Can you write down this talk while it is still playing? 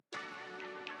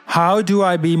How do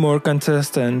I be more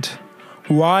consistent?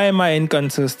 Why am I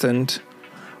inconsistent?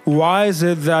 Why is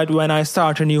it that when I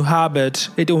start a new habit,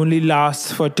 it only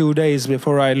lasts for 2 days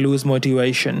before I lose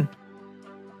motivation?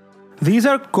 These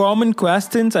are common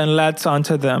questions and let's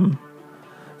answer them.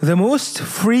 The most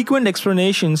frequent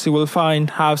explanations you will find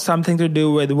have something to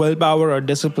do with willpower or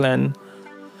discipline.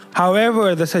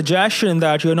 However, the suggestion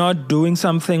that you're not doing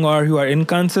something or you are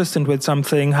inconsistent with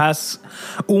something has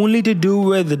only to do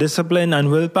with discipline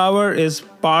and willpower is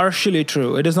partially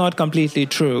true. It is not completely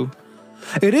true.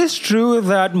 It is true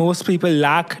that most people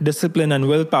lack discipline and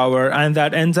willpower, and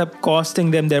that ends up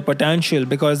costing them their potential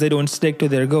because they don't stick to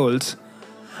their goals.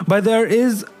 But there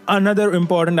is another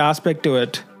important aspect to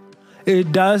it.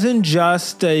 It doesn't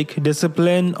just take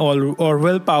discipline or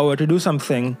willpower to do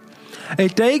something.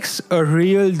 It takes a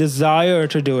real desire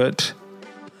to do it.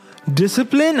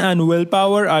 Discipline and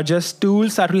willpower are just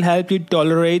tools that will help you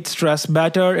tolerate stress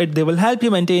better. They will help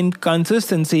you maintain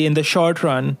consistency in the short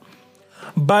run.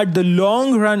 But the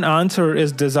long run answer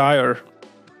is desire.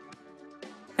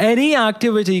 Any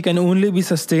activity can only be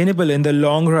sustainable in the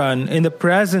long run in the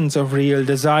presence of real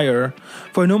desire.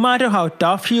 For no matter how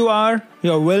tough you are,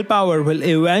 your willpower will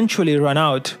eventually run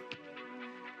out.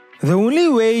 The only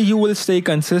way you will stay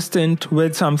consistent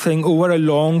with something over a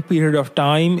long period of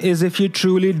time is if you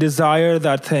truly desire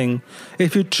that thing.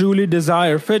 If you truly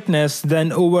desire fitness,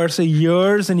 then over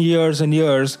years and years and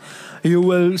years, you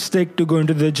will stick to going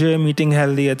to the gym, eating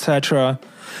healthy, etc.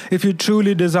 If you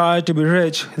truly desire to be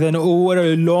rich, then over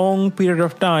a long period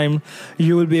of time,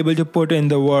 you will be able to put in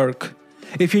the work.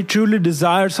 If you truly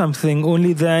desire something,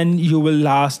 only then you will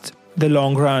last the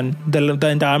long run, the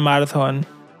entire marathon.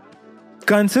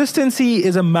 Consistency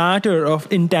is a matter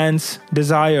of intense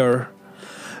desire.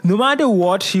 No matter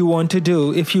what you want to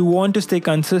do, if you want to stay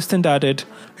consistent at it,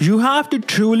 you have to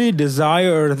truly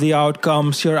desire the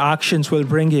outcomes your actions will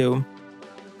bring you.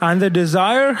 And the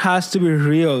desire has to be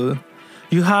real.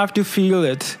 You have to feel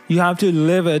it. You have to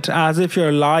live it as if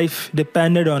your life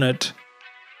depended on it.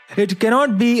 It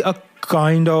cannot be a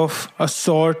kind of, a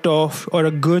sort of, or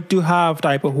a good to have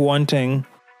type of wanting.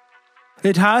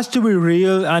 It has to be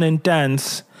real and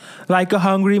intense, like a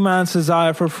hungry man's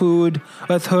desire for food,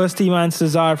 a thirsty man's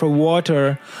desire for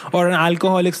water, or an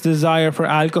alcoholic's desire for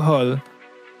alcohol.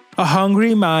 A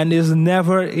hungry man is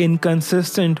never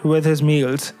inconsistent with his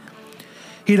meals.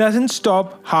 He doesn't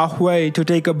stop halfway to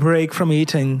take a break from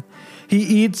eating. He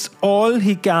eats all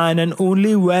he can, and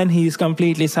only when he is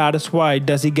completely satisfied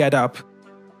does he get up.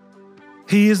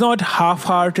 He is not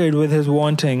half-hearted with his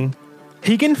wanting.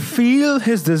 He can feel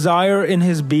his desire in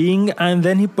his being, and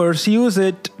then he pursues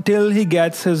it till he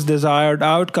gets his desired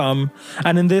outcome,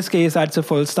 and in this case that's a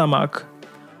full stomach.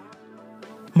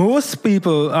 Most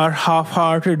people are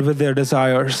half-hearted with their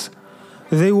desires.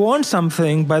 They want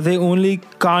something, but they only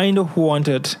kind of want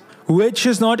it, which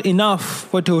is not enough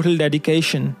for total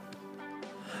dedication.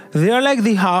 They are like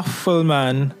the half-full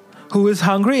man, who is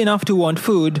hungry enough to want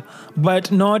food,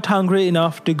 but not hungry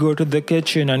enough to go to the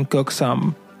kitchen and cook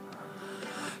some.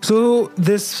 So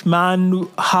this man,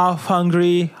 half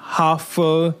hungry, half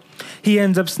full, he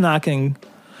ends up snacking.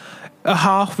 A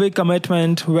halfway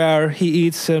commitment where he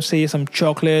eats, say, some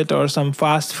chocolate or some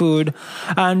fast food,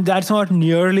 and that's not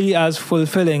nearly as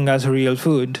fulfilling as real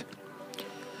food.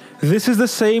 This is the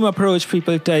same approach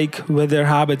people take with their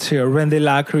habits here when they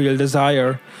lack real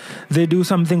desire. They do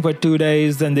something for 2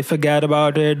 days, then they forget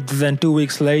about it, then 2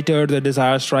 weeks later the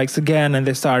desire strikes again and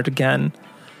they start again.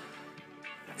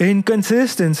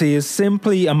 Inconsistency is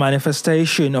simply a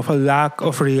manifestation of a lack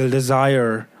of real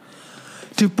desire.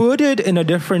 To put it in a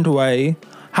different way,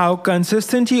 how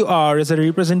consistent you are is a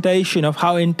representation of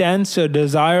how intense your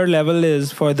desire level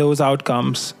is for those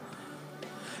outcomes.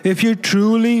 If you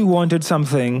truly wanted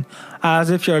something, as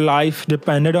if your life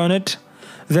depended on it,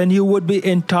 then you would be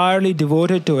entirely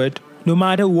devoted to it, no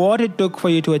matter what it took for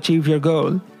you to achieve your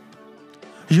goal.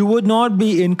 You would not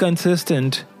be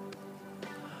inconsistent.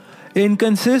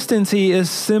 Inconsistency is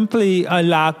simply a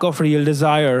lack of real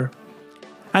desire.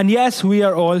 And yes, we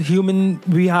are all human,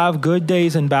 we have good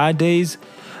days and bad days,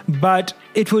 but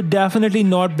it would definitely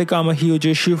not become a huge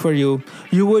issue for you.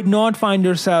 You would not find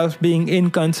yourself being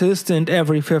inconsistent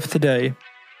every 5th day.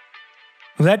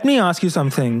 Let me ask you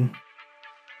something.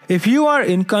 If you are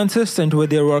inconsistent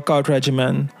with your workout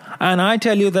regimen, and I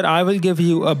tell you that I will give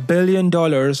you $1 billion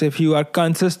if you are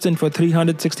consistent for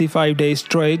 365 days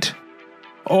straight,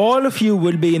 all of you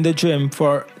will be in the gym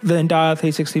for the entire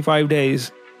 365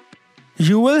 days.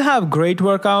 You will have great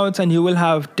workouts and you will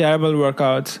have terrible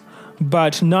workouts,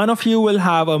 but none of you will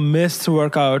have a missed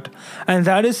workout, and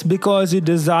that is because you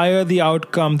desire the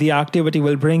outcome the activity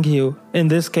will bring you, in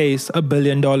this case, $1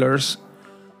 billion.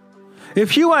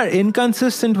 If you are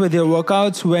inconsistent with your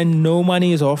workouts when no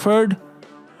money is offered,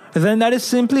 then that is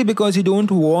simply because you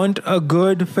don't want a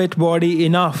good fit body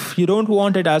enough. You don't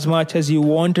want it as much as you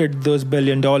wanted those $1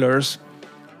 billion.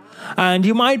 And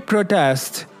you might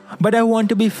protest, but I want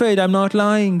to be fit, I'm not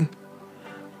lying.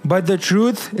 But the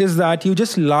truth is that you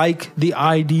just like the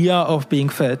idea of being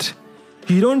fit.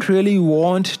 You don't really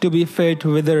want to be fit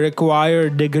with the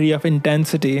required degree of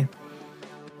intensity.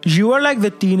 You are like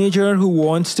the teenager who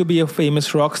wants to be a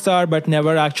famous rock star but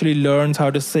never actually learns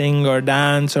how to sing or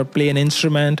dance or play an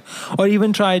instrument or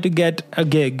even try to get a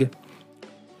gig.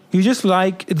 You just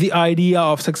like the idea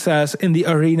of success in the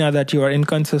arena that you are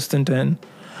inconsistent in,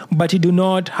 but you do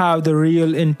not have the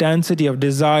real intensity of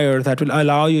desire that will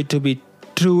allow you to be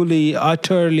truly,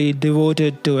 utterly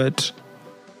devoted to it.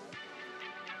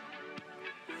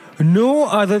 No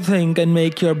other thing can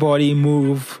make your body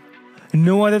move.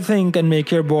 No other thing can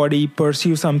make your body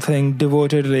pursue something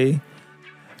devotedly.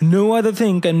 No other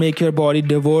thing can make your body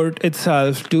devote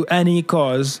itself to any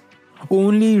cause.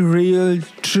 Only real,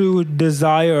 true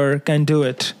desire can do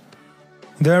it.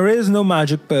 There is no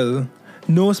magic pill,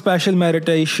 no special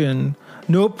meditation,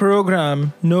 no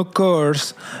program, no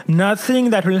course, nothing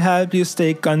that will help you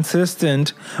stay consistent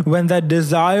when that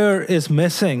desire is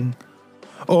missing.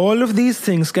 All of these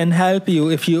things can help you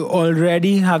if you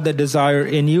already have the desire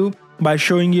in you, by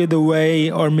showing you the way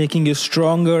or making you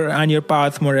stronger and your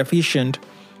path more efficient.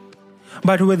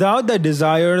 But without the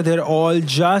desire, they're all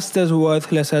just as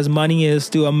worthless as money is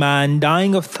to a man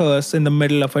dying of thirst in the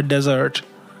middle of a desert.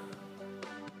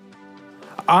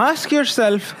 Ask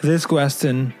yourself this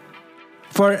question.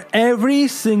 For every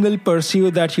single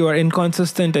pursuit that you are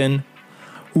inconsistent in,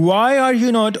 why are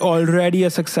you not already a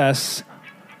success?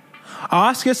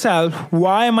 Ask yourself,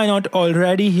 why am I not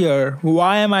already here?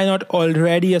 Why am I not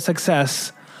already a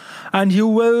success? And you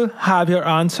will have your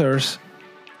answers.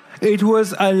 It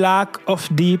was a lack of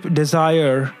deep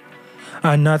desire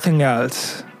and nothing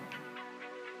else.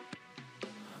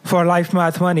 For Life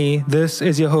Math Money, this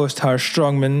is your host Harsh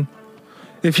Strongman.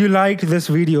 If you liked this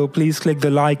video, please click the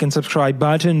like and subscribe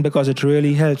button because it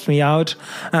really helps me out.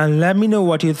 And let me know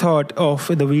what you thought of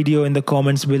the video in the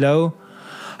comments below.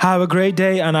 Have a great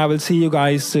day and I will see you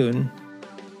guys soon.